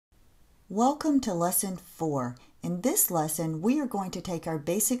Welcome to Lesson 4. In this lesson, we are going to take our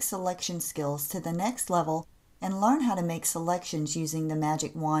basic selection skills to the next level and learn how to make selections using the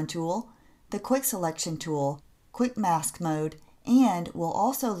Magic Wand tool, the Quick Selection tool, Quick Mask mode, and we'll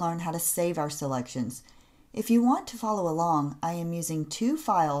also learn how to save our selections. If you want to follow along, I am using two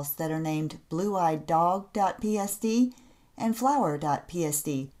files that are named blueyeddog.psd and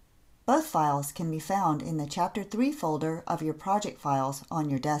flower.psd. Both files can be found in the Chapter 3 folder of your project files on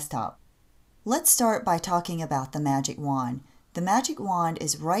your desktop. Let's start by talking about the Magic Wand. The Magic Wand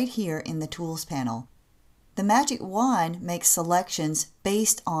is right here in the Tools panel. The Magic Wand makes selections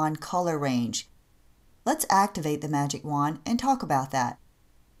based on color range. Let's activate the Magic Wand and talk about that.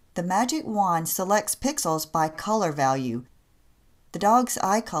 The Magic Wand selects pixels by color value. The dog's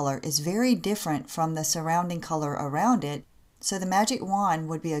eye color is very different from the surrounding color around it, so the Magic Wand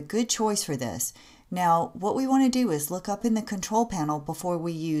would be a good choice for this. Now, what we want to do is look up in the control panel before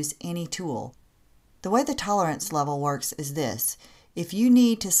we use any tool. The way the tolerance level works is this. If you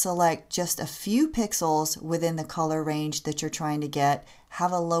need to select just a few pixels within the color range that you're trying to get,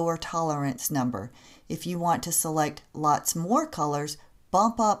 have a lower tolerance number. If you want to select lots more colors,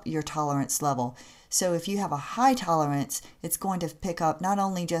 bump up your tolerance level. So if you have a high tolerance, it's going to pick up not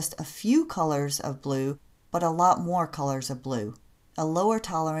only just a few colors of blue, but a lot more colors of blue. A lower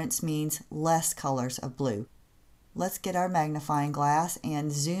tolerance means less colors of blue. Let's get our magnifying glass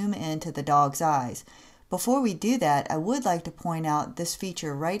and zoom into the dog's eyes. Before we do that, I would like to point out this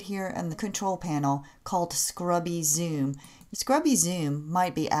feature right here in the control panel called Scrubby Zoom. Scrubby Zoom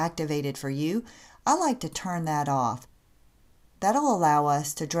might be activated for you. I like to turn that off. That'll allow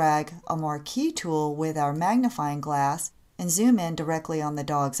us to drag a marquee tool with our magnifying glass and zoom in directly on the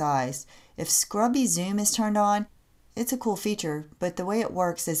dog's eyes. If Scrubby Zoom is turned on, it's a cool feature, but the way it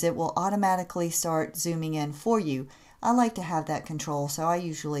works is it will automatically start zooming in for you. I like to have that control, so I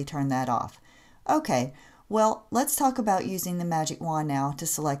usually turn that off. Okay, well, let's talk about using the Magic Wand now to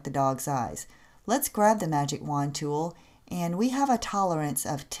select the dog's eyes. Let's grab the Magic Wand tool, and we have a tolerance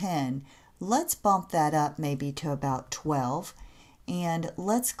of 10. Let's bump that up maybe to about 12, and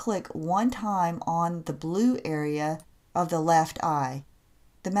let's click one time on the blue area of the left eye.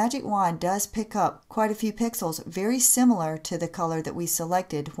 The Magic Wand does pick up quite a few pixels very similar to the color that we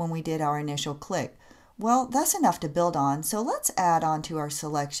selected when we did our initial click. Well, that's enough to build on, so let's add on to our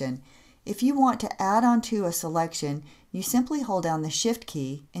selection. If you want to add on to a selection, you simply hold down the Shift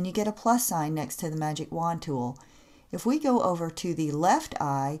key and you get a plus sign next to the Magic Wand tool. If we go over to the left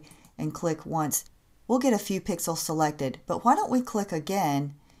eye and click once, we'll get a few pixels selected, but why don't we click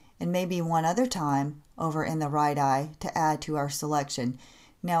again and maybe one other time over in the right eye to add to our selection.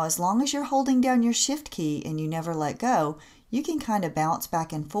 Now, as long as you're holding down your Shift key and you never let go, you can kind of bounce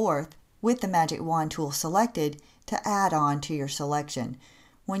back and forth with the Magic Wand tool selected to add on to your selection.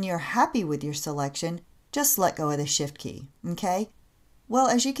 When you're happy with your selection, just let go of the Shift key, okay? Well,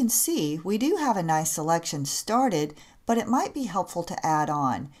 as you can see, we do have a nice selection started, but it might be helpful to add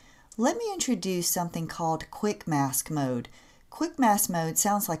on. Let me introduce something called Quick Mask mode. Quick Mask mode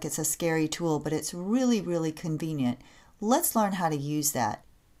sounds like it's a scary tool, but it's really convenient. Let's learn how to use that.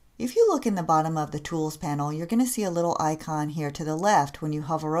 If you look in the bottom of the Tools panel, you're going to see a little icon here to the left. When you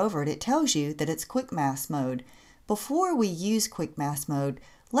hover over it, it tells you that it's Quick Mask mode. Before we use Quick Mask mode,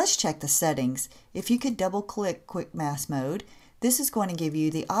 let's check the settings. If you could double-click Quick Mask mode, this is going to give you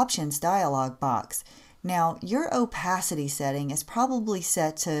the Options dialog box. Now, your opacity setting is probably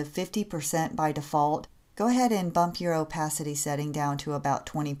set to 50% by default. Go ahead and bump your opacity setting down to about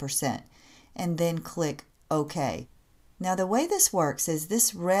 20%, and then click OK. Now, the way this works is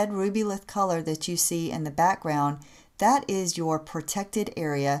this red rubylith color that you see in the background, that is your protected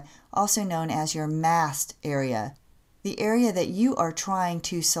area, also known as your masked area. The area that you are trying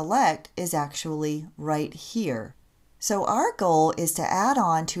to select is actually right here. So our goal is to add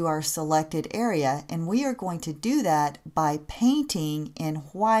on to our selected area, and we are going to do that by painting in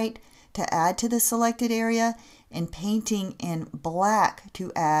white to add to the selected area and painting in black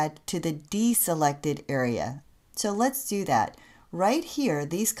to add to the deselected area. So let's do that. Right here,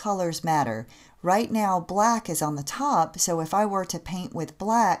 these colors matter. Right now, black is on the top, so if I were to paint with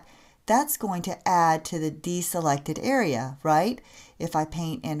black, that's going to add to the deselected area, right? If I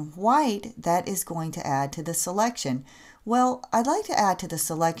paint in white, that is going to add to the selection. Well, I'd like to add to the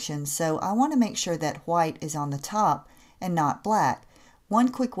selection, so I want to make sure that white is on the top and not black. One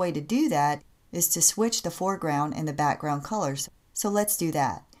quick way to do that is to switch the foreground and the background colors. So let's do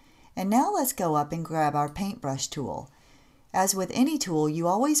that. And now let's go up and grab our paintbrush tool. As with any tool, you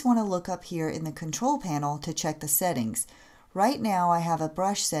always want to look up here in the control panel to check the settings. Right now I have a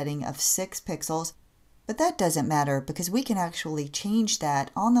brush setting of 6 pixels, But that doesn't matter because we can actually change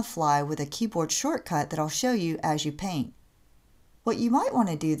that on the fly with a keyboard shortcut that I'll show you as you paint. What you might want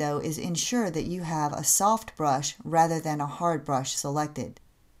to do though is ensure that you have a soft brush rather than a hard brush selected.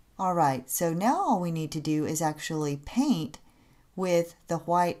 Alright, so now all we need to do is actually paint with the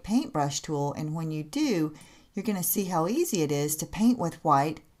white paintbrush tool, and when you do, you're going to see how easy it is to paint with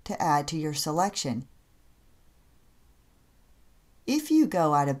white to add to your selection. If you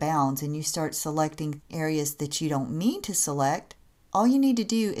go out of bounds and you start selecting areas that you don't mean to select, all you need to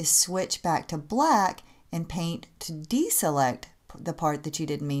do is switch back to black and paint to deselect the part that you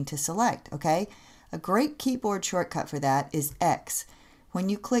didn't mean to select, okay? A great keyboard shortcut for that is X. When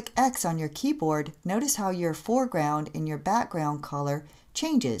you click X on your keyboard, notice how your foreground and your background color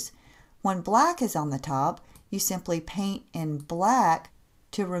changes. When black is on the top, you simply paint in black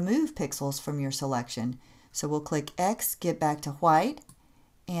to remove pixels from your selection. So we'll click X, get back to white,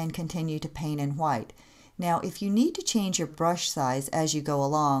 and continue to paint in white. Now, if you need to change your brush size as you go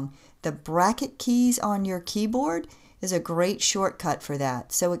along, the bracket keys on your keyboard is a great shortcut for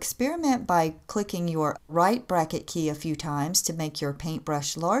that. So experiment by clicking your right bracket key a few times to make your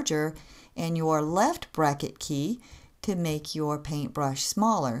paintbrush larger and your left bracket key to make your paintbrush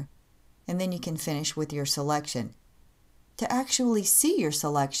smaller. And then you can finish with your selection. To actually see your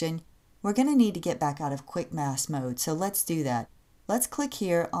selection, we're going to need to get back out of quick mask mode. So let's do that. Let's click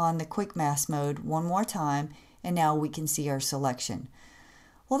here on the quick mask mode one more time, and now we can see our selection.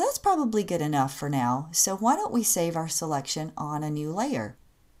 Well, that's probably good enough for now, so why don't we save our selection on a new layer?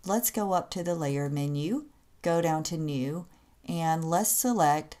 Let's go up to the Layer menu, go down to New, and let's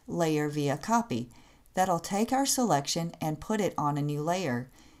select Layer via Copy. That'll take our selection and put it on a new layer.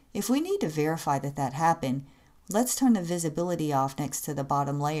 If we need to verify that that happened, let's turn the visibility off next to the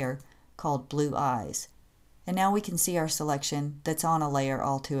bottom layer called Blue Eyes. And now we can see our selection that's on a layer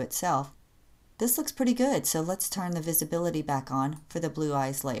all to itself. This looks pretty good, so let's turn the visibility back on for the Blue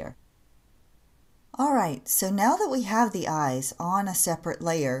Eyes layer. Alright, so now that we have the eyes on a separate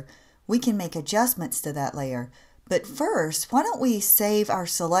layer, we can make adjustments to that layer. But first, why don't we save our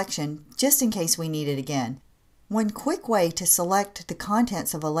selection just in case we need it again. One quick way to select the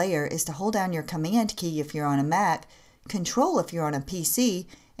contents of a layer is to hold down your Command key if you're on a Mac, Control if you're on a PC,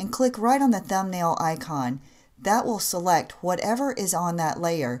 and click right on the thumbnail icon. That will select whatever is on that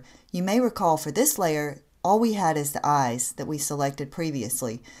layer. You may recall for this layer, all we had is the eyes that we selected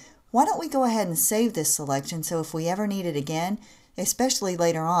previously. Why don't we go ahead and save this selection so if we ever need it again, especially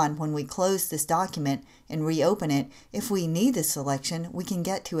later on when we close this document and reopen it, if we need this selection, we can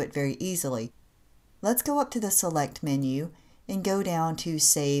get to it very easily. Let's go up to the Select menu and go down to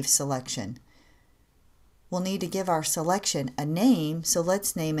Save Selection. We'll need to give our selection a name, so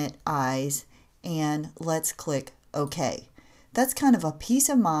let's name it Eyes, and let's click OK. That's kind of a peace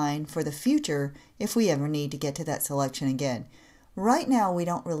of mind for the future if we ever need to get to that selection again. Right now we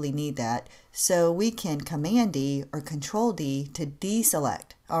don't really need that, so we can Command D or Control D to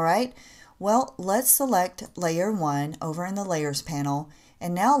deselect. Alright, well, let's select Layer 1 over in the Layers panel,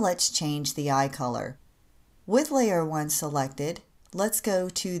 and now let's change the eye color. With Layer 1 selected, let's go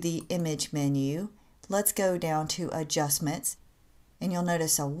to the Image menu, let's go down to Adjustments, and you'll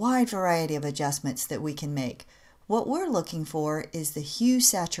notice a wide variety of adjustments that we can make. What we're looking for is the Hue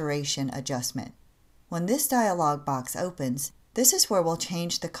Saturation adjustment. When this dialog box opens, this is where we'll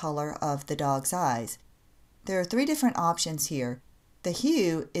change the color of the dog's eyes. There are 3 different options here. The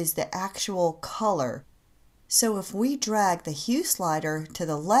hue is the actual color. So if we drag the hue slider to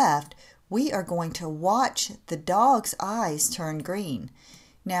the left, we are going to watch the dog's eyes turn green.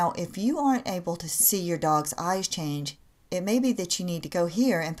 Now, if you aren't able to see your dog's eyes change, it may be that you need to go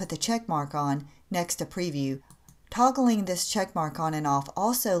here and put the check mark on next to Preview. Toggling this check mark on and off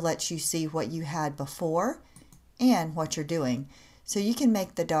also lets you see what you had before and what you're doing. So you can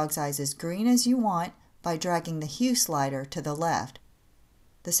make the dog's eyes as green as you want by dragging the hue slider to the left.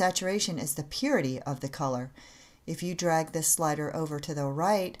 The saturation is the purity of the color. If you drag this slider over to the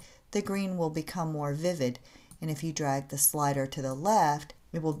right, the green will become more vivid, and if you drag the slider to the left,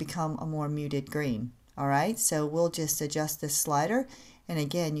 it will become a more muted green. Alright, so we'll just adjust this slider, and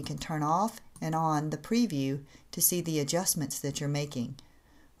again you can turn off and on the preview to see the adjustments that you're making.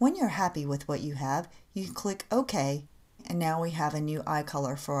 When you're happy with what you have, you click OK, and now we have a new eye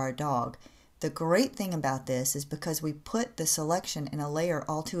color for our dog. The great thing about this is because we put the selection in a layer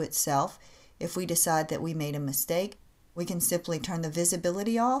all to itself, if we decide that we made a mistake, we can simply turn the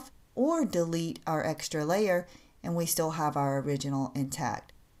visibility off or delete our extra layer and we still have our original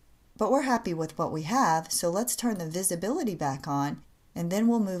intact. But we're happy with what we have, so let's turn the visibility back on, and then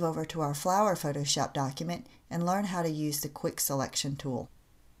we'll move over to our flower Photoshop document and learn how to use the quick selection tool.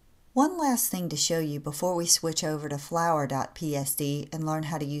 One last thing to show you before we switch over to flower.psd and learn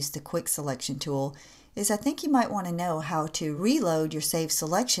how to use the quick selection tool is I think you might want to know how to reload your saved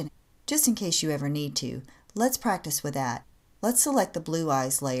selection just in case you ever need to. Let's practice with that. Let's select the blue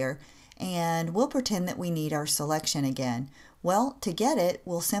eyes layer and we'll pretend that we need our selection again. Well, to get it,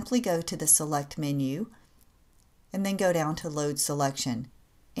 we'll simply go to the select menu and then go down to load selection.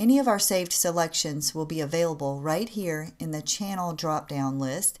 Any of our saved selections will be available right here in the channel drop-down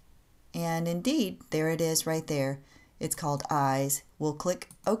list. And indeed, there it is right there. It's called Eyes. We'll click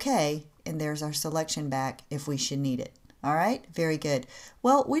OK, and there's our selection back if we should need it. All right, very good.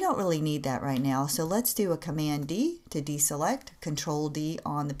 Well, we don't really need that right now, so let's do a Command D to deselect, Control D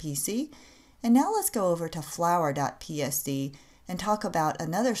on the PC. And now let's go over to flower.psd and talk about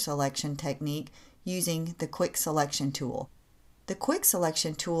another selection technique using the Quick Selection tool. The Quick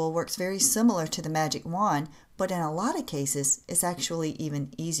Selection tool works very similar to the Magic Wand, but in a lot of cases, it's actually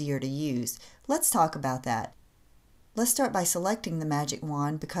even easier to use. Let's talk about that. Let's start by selecting the Magic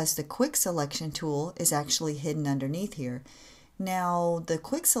Wand because the Quick Selection tool is actually hidden underneath here. Now, the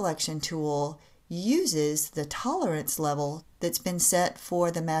Quick Selection tool uses the tolerance level that's been set for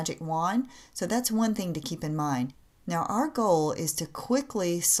the Magic Wand, so that's one thing to keep in mind. Now, our goal is to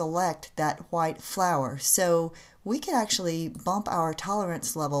quickly select that white flower, so we could actually bump our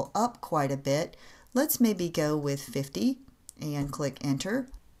tolerance level up quite a bit. Let's maybe go with 50 and click Enter.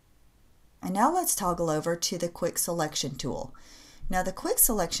 And now let's toggle over to the Quick Selection tool. Now the Quick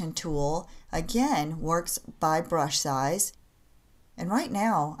Selection tool again works by brush size. And right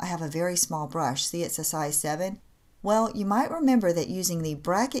now I have a very small brush. See, it's a size 7. Well, you might remember that using the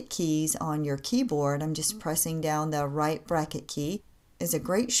bracket keys on your keyboard, I'm just pressing down the right bracket key, is a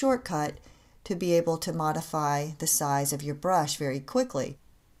great shortcut to be able to modify the size of your brush very quickly.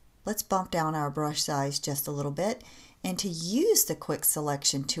 Let's bump down our brush size just a little bit. And to use the Quick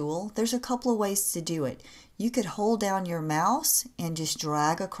Selection tool, there's a couple of ways to do it. You could hold down your mouse and just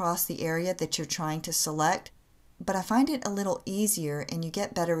drag across the area that you're trying to select, but I find it a little easier and you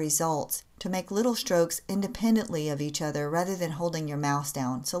get better results to make little strokes independently of each other rather than holding your mouse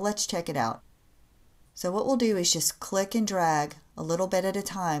down. So let's check it out. So what we'll do is just click and drag a little bit at a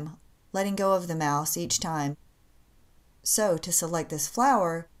time, letting go of the mouse each time. So to select this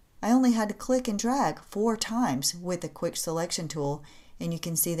flower, I only had to click and drag 4 times with the Quick Selection tool, and you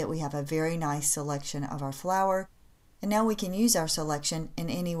can see that we have a very nice selection of our flower. And now we can use our selection in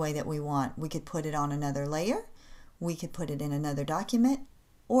any way that we want. We could put it on another layer, we could put it in another document,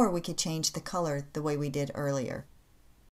 or we could change the color the way we did earlier.